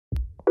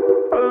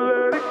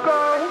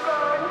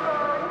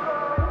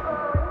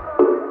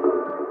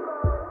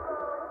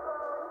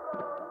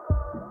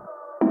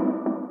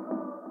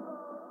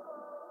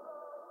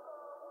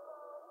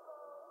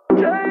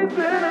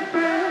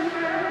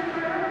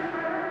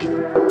We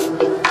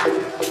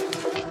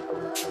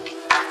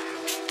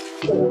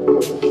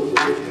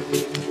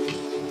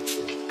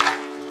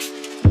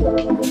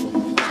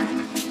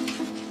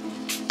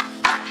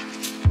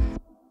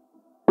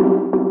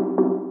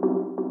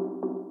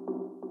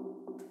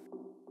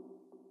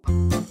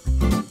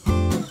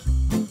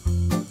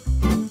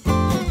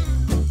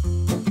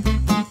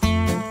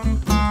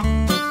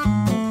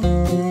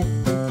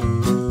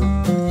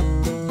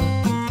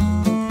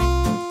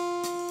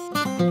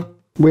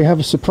have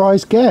a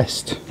surprise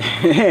guest.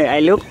 I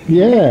look.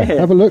 Yeah,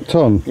 have a look,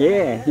 Tom.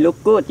 Yeah,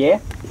 look good, yeah?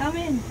 Come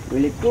in.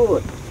 Really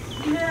good.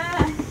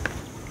 Yeah.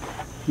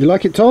 You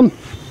like it, Tom?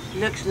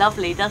 Looks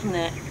lovely, doesn't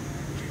it?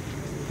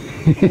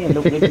 Yeah,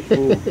 look really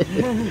cool.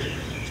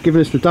 It's giving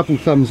us the double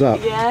thumbs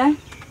up. Yeah.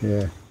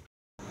 Yeah.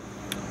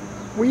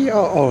 We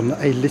are on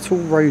a little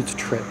road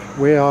trip.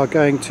 We are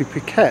going to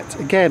Phuket.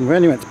 Again, we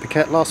only went to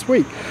Phuket last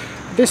week.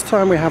 This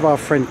time we have our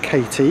friend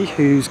Katie,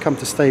 who's come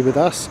to stay with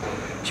us.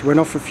 She went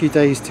off for a few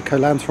days to Koh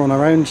Lanta on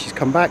her own. She's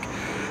come back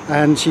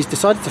and she's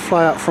decided to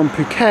fly out from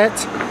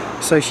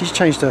Phuket, so she's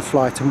changed her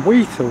flight, and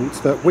we thought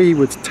that we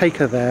would take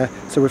her there.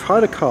 So we've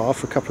hired a car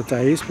for a couple of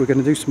days. We're going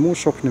to do some more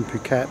shopping in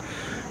Phuket,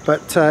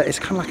 but it's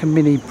kind of like a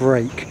mini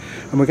break,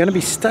 and we're going to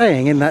be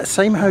staying in that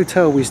same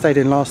hotel we stayed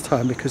in last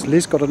time because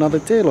Liz got another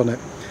deal on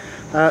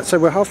it. So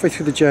we're halfway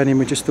through the journey and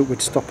we just thought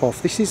we'd stop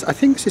off. I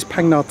think this is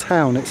Phang Nga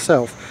town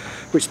itself,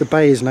 which the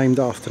bay is named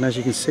after, and as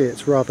you can see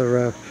it's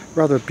rather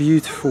a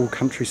beautiful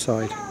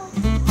countryside.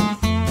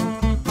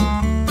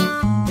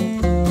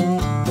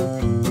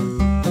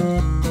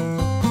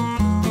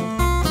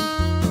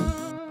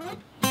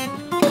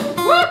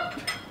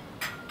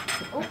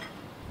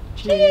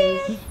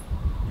 Cheers.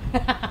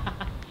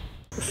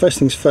 First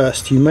things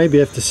first, you may be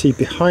able to see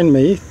behind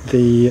me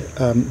the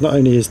not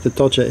only is the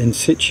Dodger in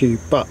situ,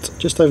 but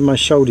just over my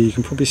shoulder you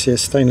can probably see a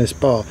stainless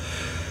bar.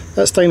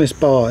 That stainless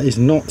bar is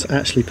not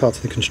actually part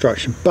of the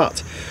construction,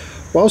 but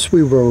whilst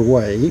we were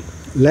away,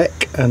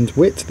 Lek and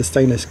Wit, the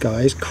stainless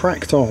guys,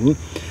 cracked on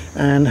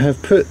and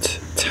have put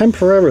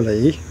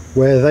temporarily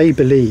where they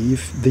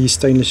believe these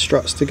stainless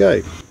struts to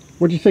go.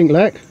 What do you think,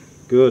 Lek?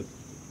 Good,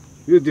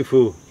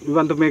 beautiful. We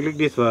want to make like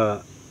this.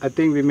 I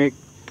think we make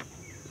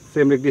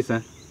same like this.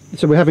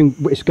 So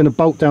it's going to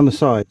bolt down the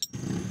side.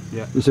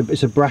 Yeah.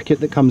 It's a bracket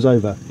that comes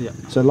over. Yeah.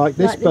 So like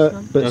this, but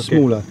Okay.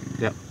 smaller.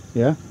 Yeah.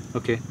 Yeah.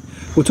 Okay.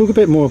 We'll talk a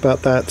bit more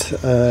about that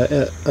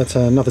at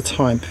another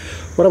time.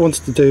 What I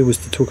wanted to do was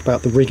to talk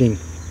about the rigging.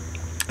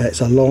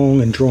 It's a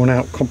long and drawn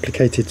out,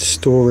 complicated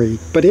story,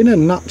 but in a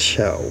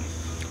nutshell,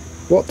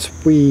 what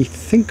we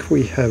think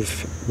we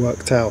have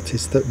worked out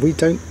is that we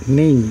don't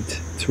need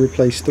to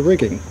replace the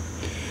rigging.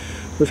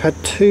 We've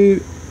had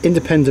two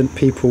independent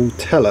people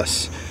tell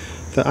us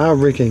that our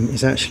rigging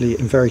is actually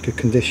in very good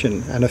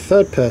condition, and a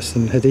third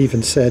person had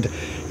even said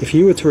if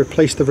you were to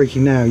replace the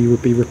rigging now, you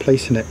would be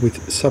replacing it with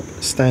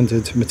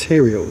substandard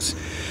materials.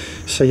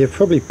 So you're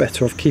probably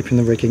better off keeping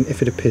the rigging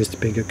if it appears to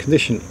be in good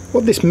condition.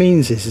 What this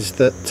means is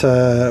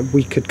that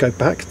we could go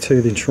back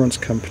to the insurance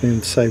company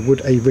and say,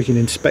 would a rigging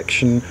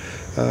inspection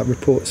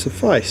report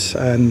suffice?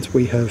 And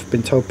we have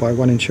been told by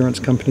one insurance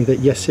company that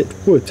yes, it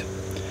would.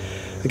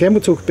 Again,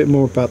 we'll talk a bit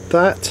more about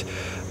that.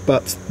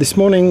 But this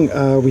morning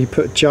we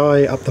put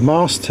Jai up the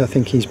mast. I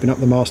think he's been up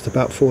the mast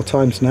about 4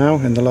 times now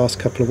in the last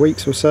couple of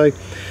weeks or so.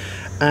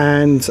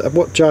 And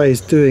what Jai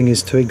is doing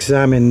is to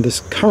examine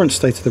the current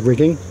state of the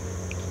rigging,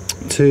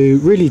 to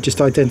really just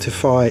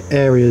identify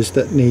areas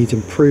that need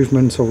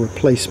improvement or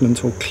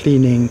replacement or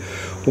cleaning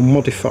or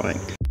modifying.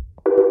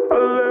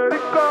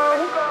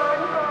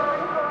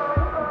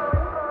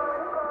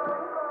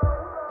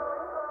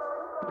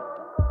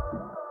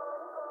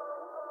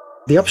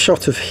 The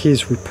upshot of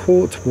his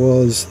report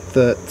was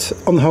that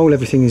on the whole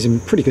everything is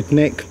in pretty good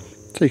nick.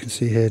 So you can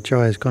see here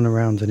Jai has gone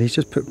around and he's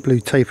just put blue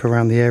tape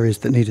around the areas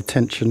that need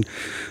attention.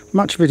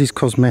 Much of it is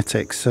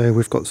cosmetic, so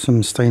we've got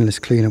some stainless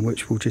cleaner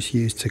which we'll just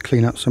use to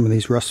clean up some of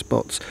these rust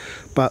spots,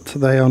 but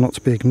they are not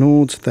to be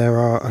ignored. There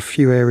are a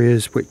few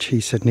areas which he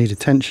said need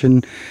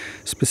attention,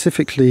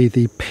 specifically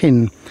the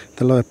pin,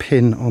 the lower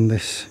pin on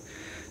this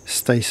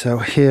staysail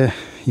here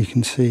you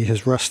can see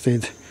has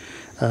rusted.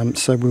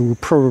 So we will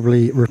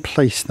probably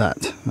replace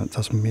that. That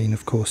doesn't mean,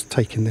 of course,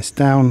 taking this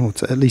down, or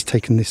at least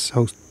taking this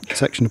whole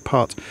section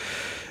apart.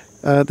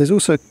 There's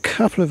also a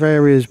couple of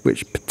areas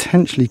which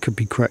potentially could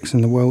be cracks in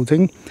the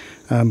welding,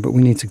 but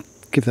we need to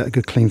give that a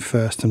good clean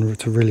first and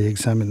to really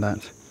examine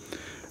that.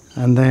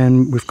 And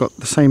then we've got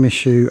the same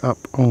issue up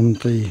on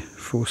the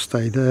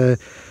forestay there.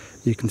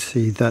 You can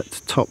see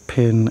that top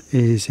pin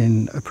is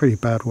in a pretty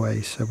bad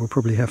way, so we'll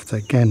probably have to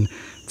again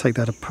take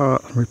that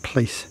apart and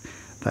replace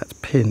that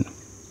pin.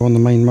 On the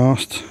main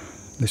mast,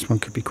 this one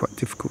could be quite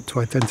difficult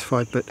to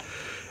identify, but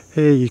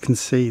here you can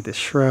see the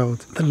shroud,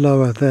 the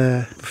lower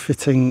there, the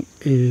fitting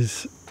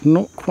is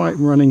not quite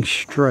running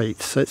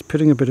straight, so it's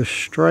putting a bit of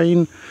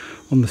strain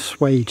on the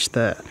swage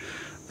there.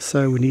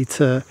 So we need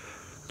to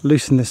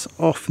loosen this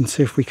off and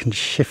see if we can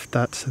shift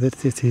that so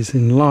that it is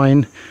in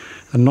line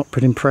and not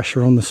putting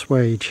pressure on the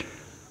swage.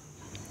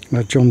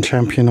 Now, John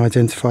Champion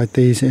identified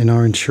these in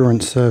our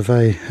insurance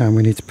survey, and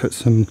we need to put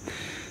some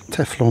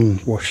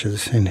Teflon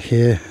washers in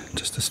here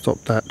just to stop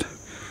that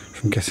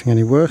from getting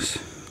any worse.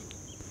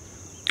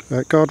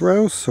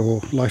 Guardrails,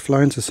 or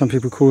lifelines as some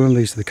people call them.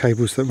 These are the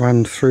cables that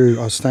run through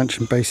our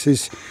stanchion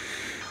bases.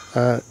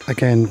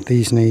 Again,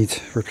 these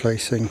need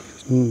replacing.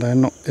 They're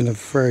not in a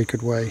very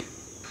good way.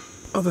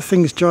 Other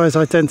things Jai has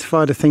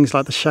identified are things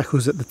like the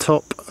shackles at the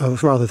top,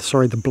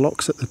 the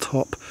blocks at the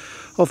top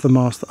of the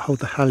mast that hold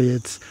the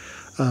halyards.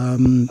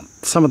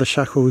 Some of the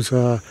shackles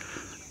are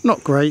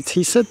not great.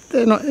 He said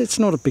it's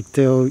not a big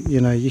deal, you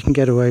know, you can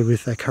get away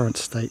with their current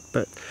state,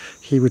 but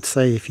he would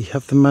say if you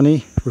have the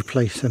money,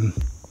 replace them.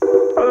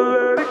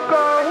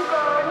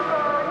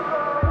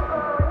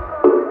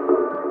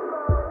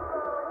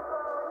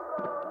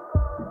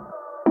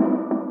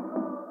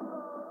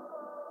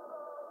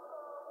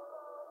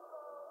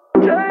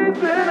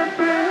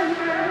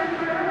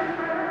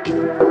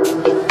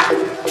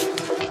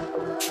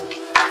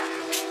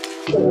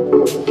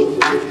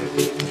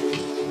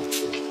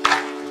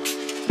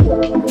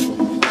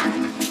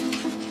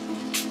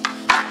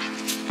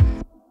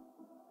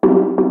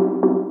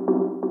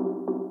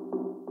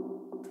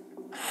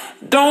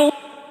 Don't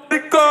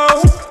let it go.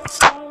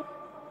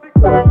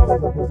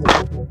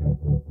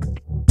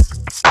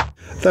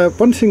 The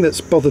one thing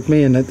that's bothered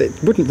me, and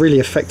it wouldn't really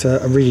affect a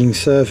rigging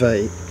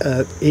survey,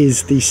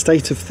 is the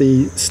state of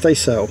the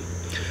staysail.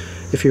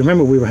 If you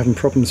remember, we were having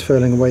problems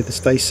furling away the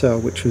staysail,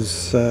 which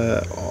was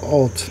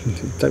odd.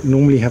 You don't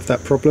normally have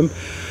that problem.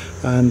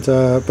 And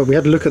but we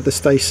had a look at the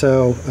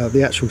staysail,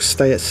 the actual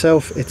stay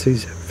itself. It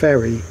is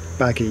very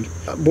baggy.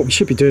 What we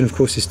should be doing, of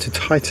course, is to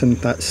tighten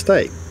that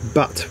stay.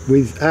 But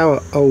with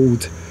our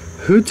old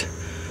hood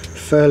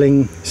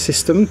furling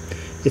system,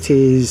 it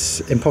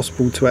is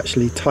impossible to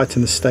actually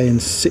tighten the stay in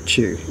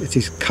situ. It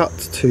is cut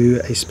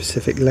to a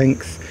specific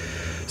length,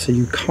 so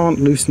you can't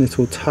loosen it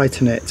or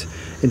tighten it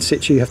in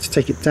situ. You have to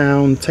take it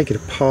down, take it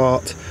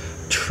apart,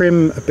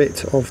 trim a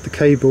bit of the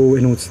cable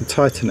in order to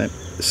tighten it.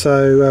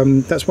 So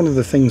that's one of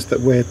the things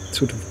that we're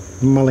sort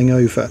of mulling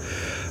over.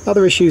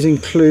 Other issues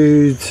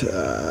include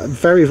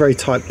very, very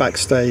tight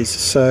backstays.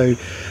 So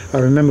I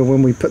remember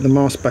when we put the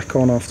mast back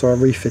on after our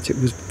refit, it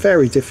was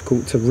very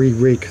difficult to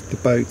re-rig the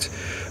boat.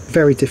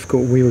 Very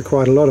difficult. We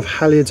required a lot of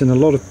halyards and a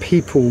lot of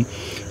people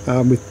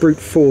with brute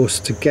force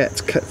to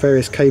get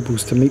various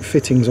cables to meet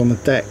fittings on the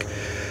deck.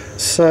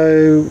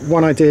 So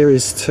one idea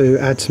is to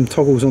add some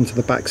toggles onto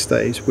the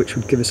backstays, which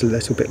would give us a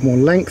little bit more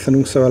length and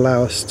also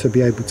allow us to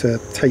be able to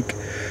take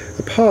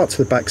apart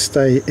the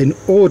backstay in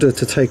order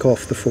to take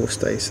off the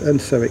forestays,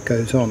 and so it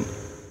goes on.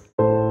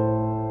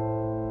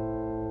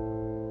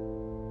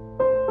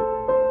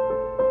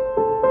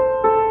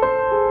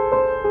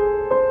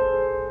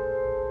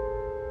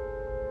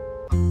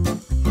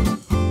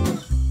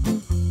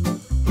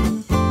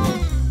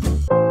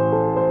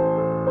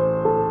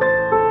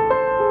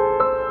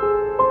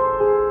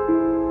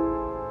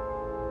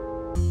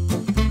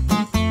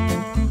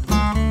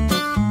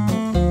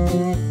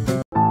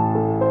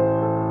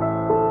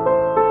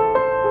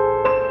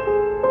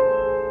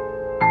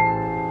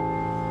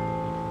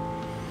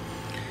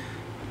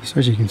 So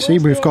as you can see,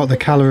 we've got the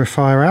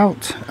calorifier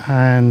out,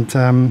 and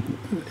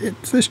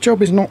this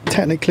job is not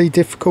technically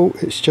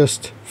difficult, it's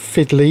just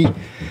fiddly.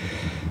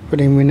 But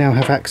then we now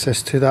have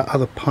access to that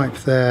other pipe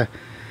there.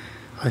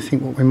 I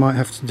think what we might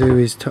have to do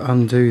is to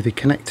undo the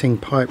connecting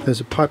pipe.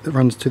 There's a pipe that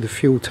runs to the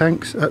fuel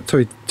tanks,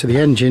 to the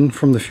engine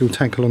from the fuel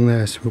tank along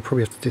there, so we'll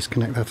probably have to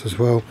disconnect that as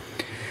well.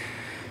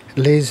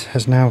 Liz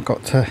has now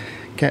got to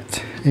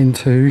get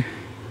into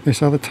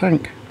this other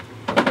tank.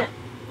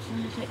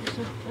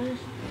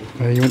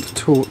 You want the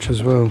torch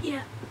as well?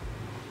 Yeah.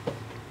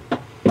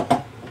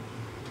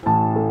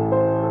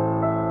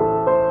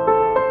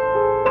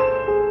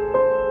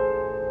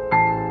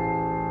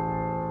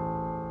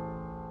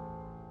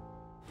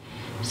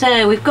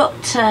 So we've got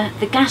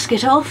the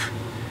gasket off,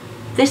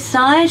 this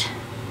side,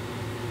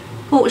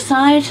 port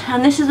side,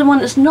 and this is the one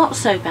that's not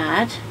so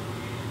bad.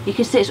 You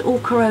can see it's all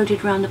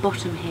corroded around the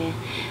bottom here.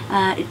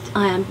 I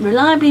am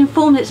reliably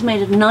informed it's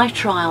made of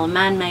nitrile,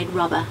 man-made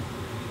rubber.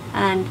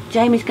 And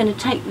Jamie's going to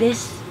take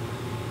this,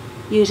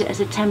 use it as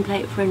a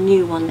template for a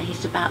new one that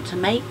he's about to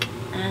make,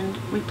 and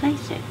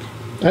replace it.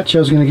 Actually,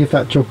 I was going to give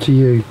that job to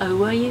you. Oh,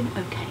 were you?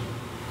 Okay.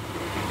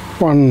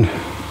 One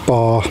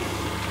bar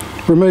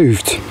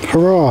removed.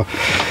 Hurrah!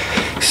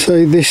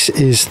 So this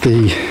is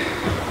the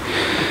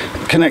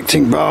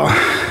connecting bar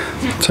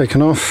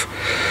taken off.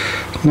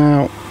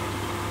 Now,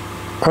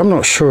 I'm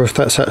not sure if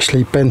that's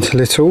actually bent a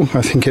little.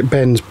 I think it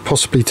bends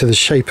possibly to the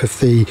shape of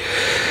the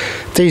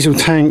diesel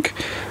tank,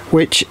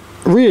 which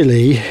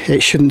really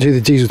it shouldn't do.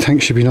 The diesel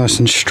tank should be nice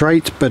and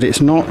straight, but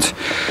it's not.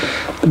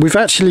 We've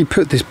actually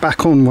put this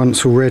back on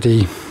once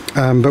already,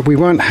 but we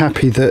weren't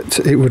happy that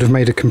it would have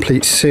made a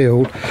complete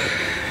seal,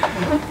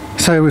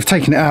 so we've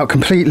taken it out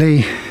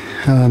completely.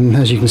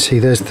 As you can see,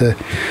 there's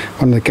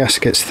one of the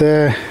gaskets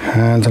there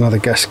and another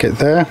gasket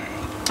there.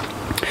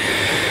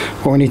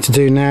 What we need to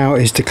do now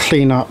is to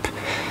clean up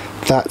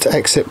that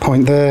exit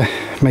point there,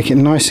 make it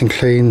nice and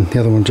clean. The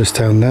other one just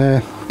down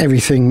there.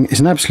 everything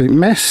is an absolute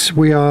mess.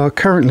 We are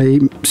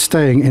currently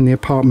staying in the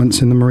apartments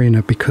in the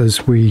marina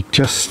because we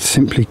just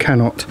simply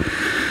cannot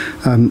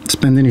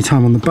spend any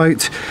time on the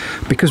boat.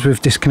 Because we've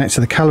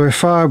disconnected the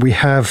calorifier, we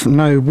have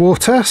no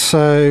water,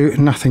 so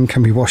nothing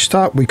can be washed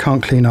up. We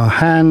can't clean our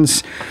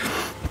hands.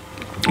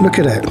 Look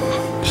at it.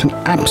 It's an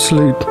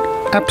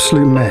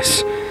absolute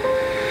mess.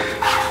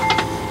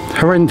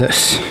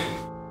 Horrendous.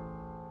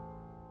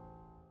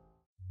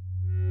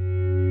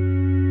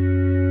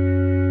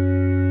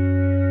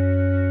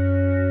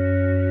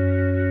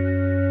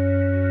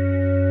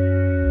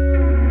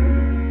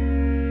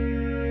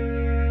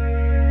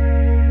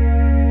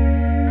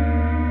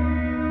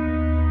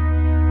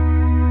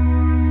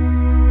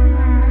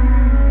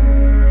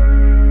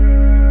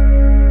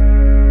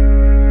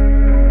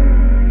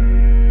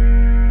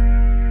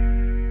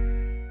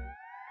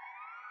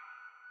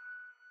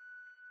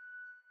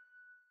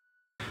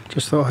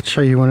 Just thought I'd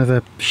show you one of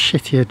the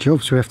shittier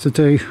jobs we have to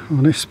do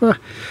on this, but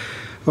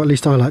or at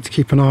least I like to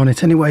keep an eye on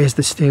it anyway, is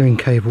the steering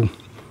cable.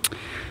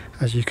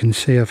 As you can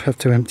see, I've had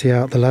to empty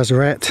out the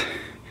lazarette.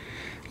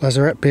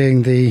 Lazarette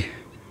being the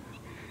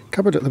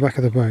cupboard at the back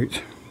of the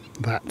boat.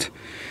 That.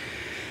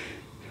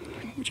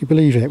 Would you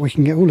believe it? We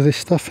can get all of this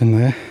stuff in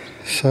there.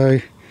 So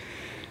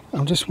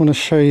I just want to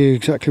show you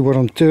exactly what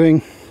I'm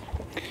doing.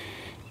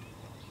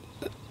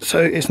 So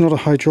it's not a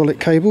hydraulic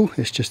cable,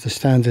 it's just a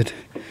standard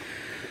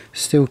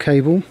steel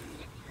cable.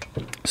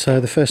 So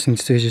the first thing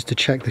to do is just to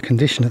check the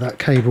condition of that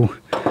cable.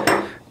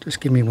 Just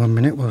give me 1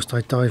 minute whilst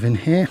I dive in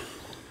here.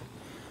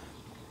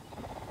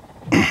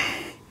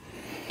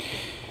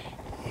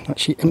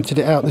 Actually emptied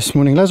it out this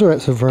morning.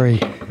 Lazarettes are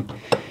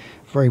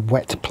very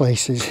wet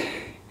places.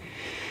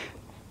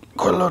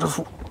 Quite a lot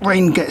of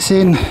rain gets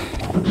in,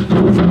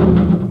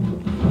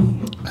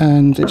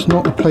 and it's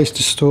not a place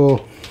to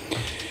store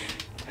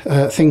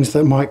things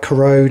that might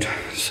corrode,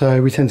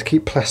 so we tend to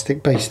keep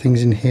plastic based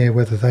things in here,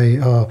 whether they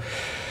are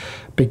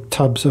big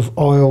tubs of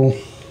oil,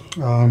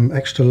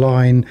 extra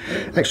line,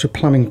 extra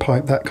plumbing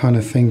pipe, that kind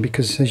of thing,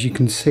 because as you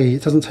can see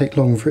it doesn't take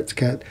long for it to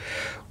get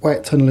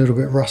wet and a little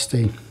bit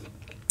rusty.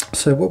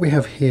 So what we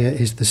have here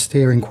is the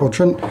steering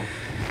quadrant.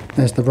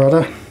 There's the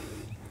rudder,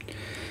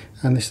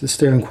 and this is the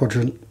steering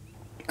quadrant,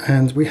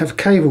 and we have a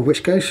cable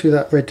which goes through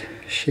that red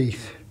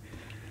sheath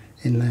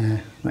in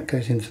there, that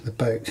goes into the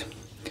boat.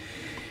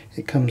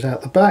 It comes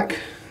out the back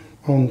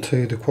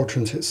onto the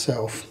quadrant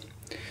itself.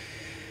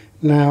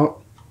 Now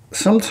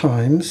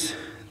sometimes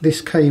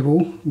this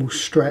cable will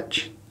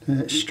stretch,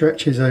 and it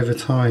stretches over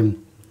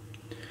time.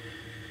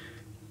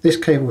 This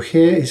cable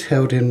here is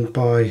held in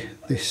by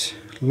this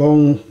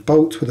long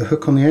bolt with a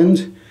hook on the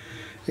end.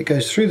 It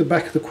goes through the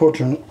back of the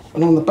quadrant,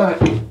 and on the back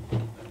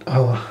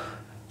are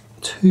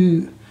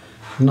 2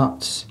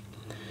 nuts.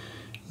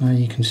 Now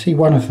you can see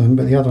one of them,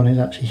 but the other one is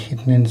actually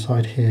hidden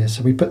inside here.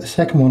 So we put the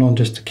second one on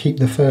just to keep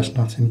the first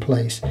nut in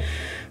place.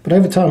 But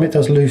over time it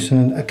does loosen,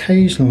 and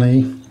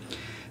occasionally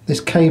this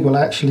cable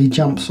actually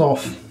jumps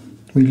off.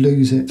 We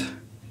lose it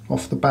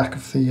off the back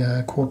of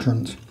the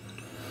quadrant.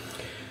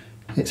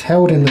 It's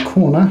held in the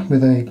corner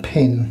with a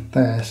pin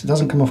there, so it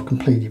doesn't come off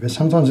completely, but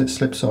sometimes it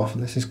slips off,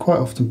 and this is quite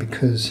often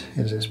because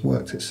it's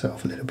worked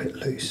itself a little bit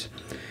loose.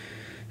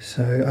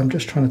 So I'm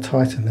just trying to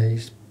tighten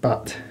these,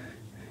 but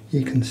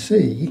you can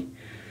see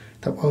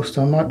that whilst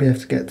I might be able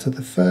to get to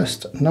the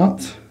first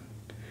nut,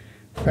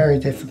 very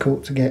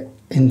difficult to get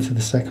into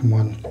the second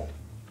one.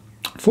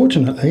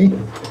 Fortunately,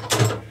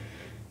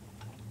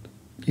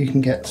 you can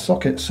get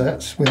socket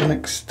sets with an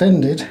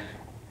extended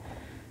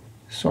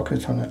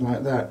socket on it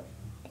like that.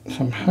 So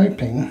I'm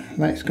hoping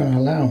that's going to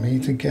allow me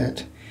to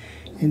get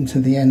into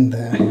the end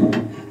there.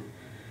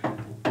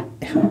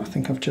 I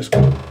think I've just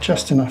got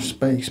just enough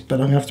space, but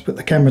I'm going to have to put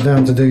the camera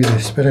down to do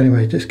this. But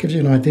anyway, just gives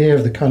you an idea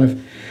of the kind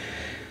of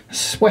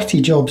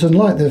sweaty jobs, and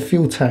like the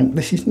fuel tank,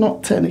 this is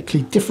not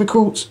technically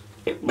difficult,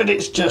 but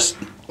it's just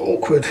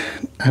awkward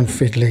and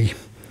fiddly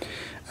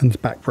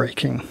and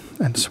back-breaking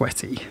and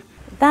sweaty.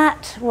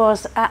 That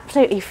was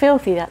absolutely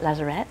filthy, that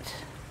lazarette.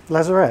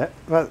 Lazarette?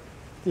 But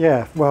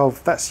yeah, well,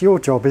 that's your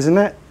job, isn't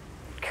it?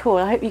 Cool,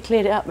 I hope you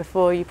cleared it up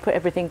before you put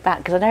everything back,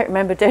 because I don't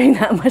remember doing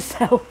that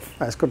myself.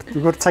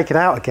 We've got to take it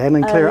out again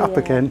and clear it up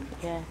again.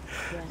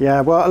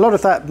 Yeah, well, a lot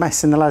of that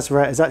mess in the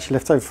lazarette is actually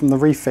left over from the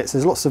refits.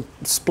 There's lots of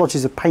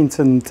splodges of paint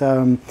and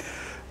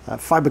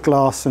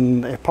fiberglass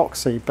and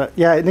epoxy, but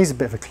yeah, it needs a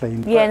bit of a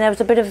clean. Yeah, and there was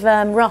a bit of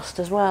rust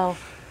as well.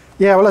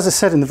 Yeah, well, as I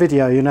said in the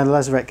video, you know, the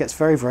lazarette gets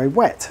very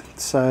wet,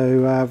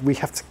 so we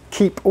have to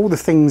keep all the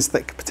things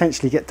that could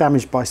potentially get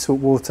damaged by salt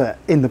water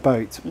in the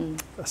boat.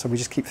 So we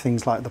just keep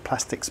things like the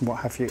plastics and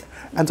what have you.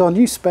 And our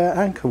new spare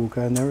anchor will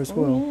go in there as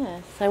well.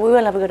 Yeah, so we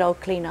will have a good old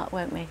clean up,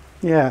 won't we?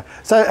 Yeah,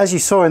 so as you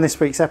saw in this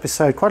week's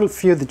episode, quite a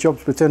few of the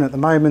jobs we're doing at the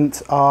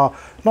moment are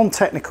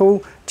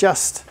non-technical,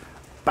 just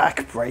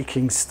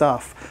back-breaking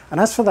stuff. And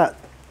as for that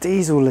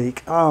diesel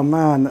leak, oh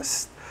man,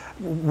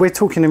 we're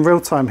talking in real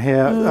time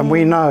here, and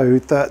we know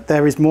that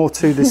there is more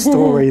to this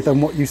story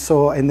than what you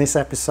saw in this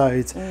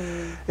episode.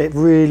 It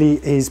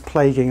really is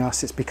plaguing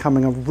us. It's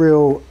becoming a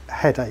real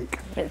headache.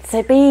 It's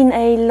been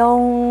a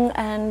long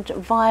and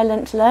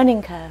violent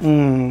learning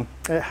curve.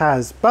 It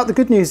has. But the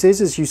good news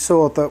is, as you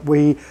saw, that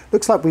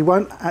looks like we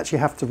won't actually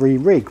have to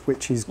re-rig,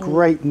 which is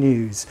great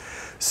news.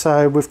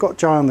 So we've got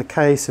Jai on the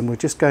case and we're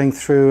just going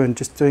through and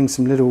just doing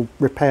some little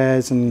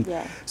repairs and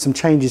some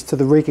changes to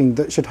the rigging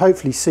that should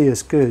hopefully see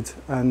us good.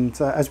 And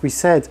as we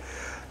said,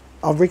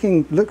 our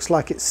rigging looks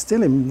like it's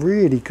still in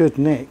really good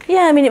nick.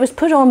 Yeah, I mean, it was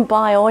put on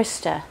by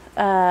Oyster.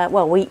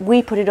 Well,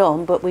 we put it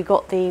on, but we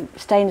got the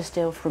stainless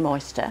steel from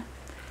Oyster.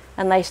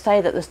 And they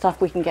say that the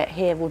stuff we can get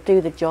here will do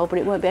the job, but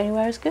it won't be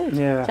anywhere as good.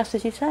 Yeah. Just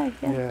as you say.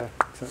 Yeah,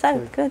 exactly.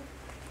 So, good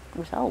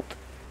result.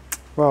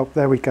 Well,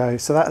 there we go.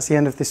 So that's the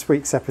end of this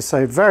week's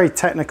episode. Very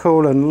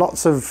technical and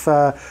lots of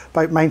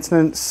boat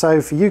maintenance.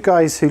 So for you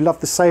guys who love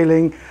the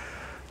sailing,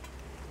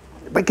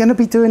 we're going to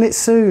be doing it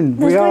soon.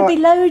 There's going to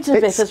be loads of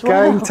it as well. It's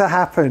going to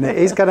happen. It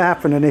is going to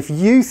happen. And if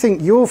you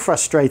think you're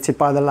frustrated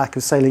by the lack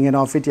of sailing in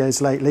our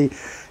videos lately,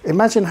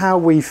 imagine how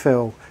we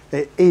feel.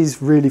 It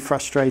is really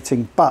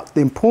frustrating. But the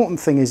important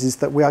thing is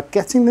that we are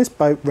getting this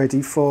boat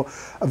ready for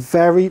a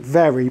very,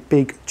 very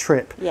big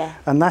trip. Yeah.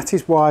 And that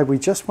is why we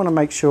just want to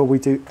make sure we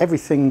do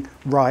everything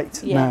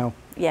right now.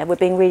 Yeah, we're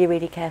being really,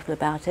 really careful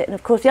about it. And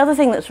of course, the other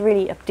thing that's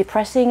really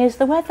depressing is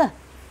the weather.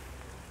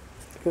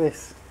 Look at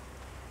this.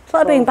 It's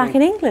like being back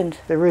in England.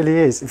 It really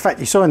is. In fact,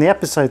 you saw in the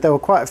episode there were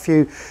quite a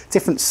few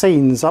different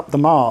scenes up the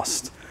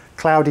mast.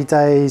 Cloudy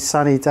days,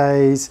 sunny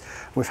days.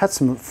 We've had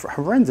some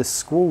horrendous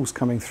squalls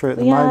coming through at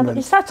the moment. Yeah, but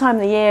it's that time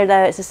of the year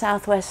though. It's the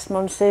southwest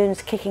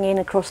monsoons kicking in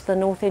across the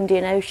North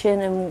Indian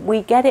Ocean, and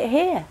we get it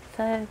here.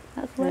 So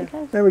that's the way it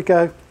goes. There we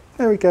go.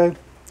 There we go.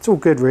 It's all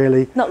good,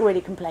 really. Not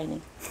really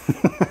complaining.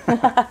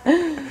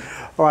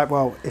 All right,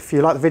 well, if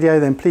you like the video,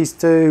 then please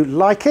do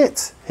like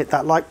it, hit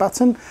that like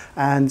button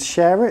and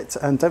share it.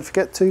 And don't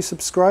forget to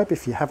subscribe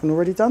if you haven't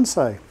already done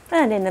so.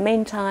 And in the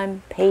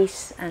meantime,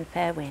 peace and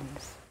fair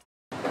winds.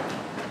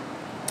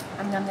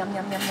 Yum, yum,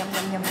 yum, yum, yum,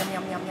 yum,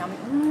 yum, yum, yum,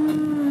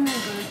 yum.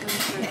 Good.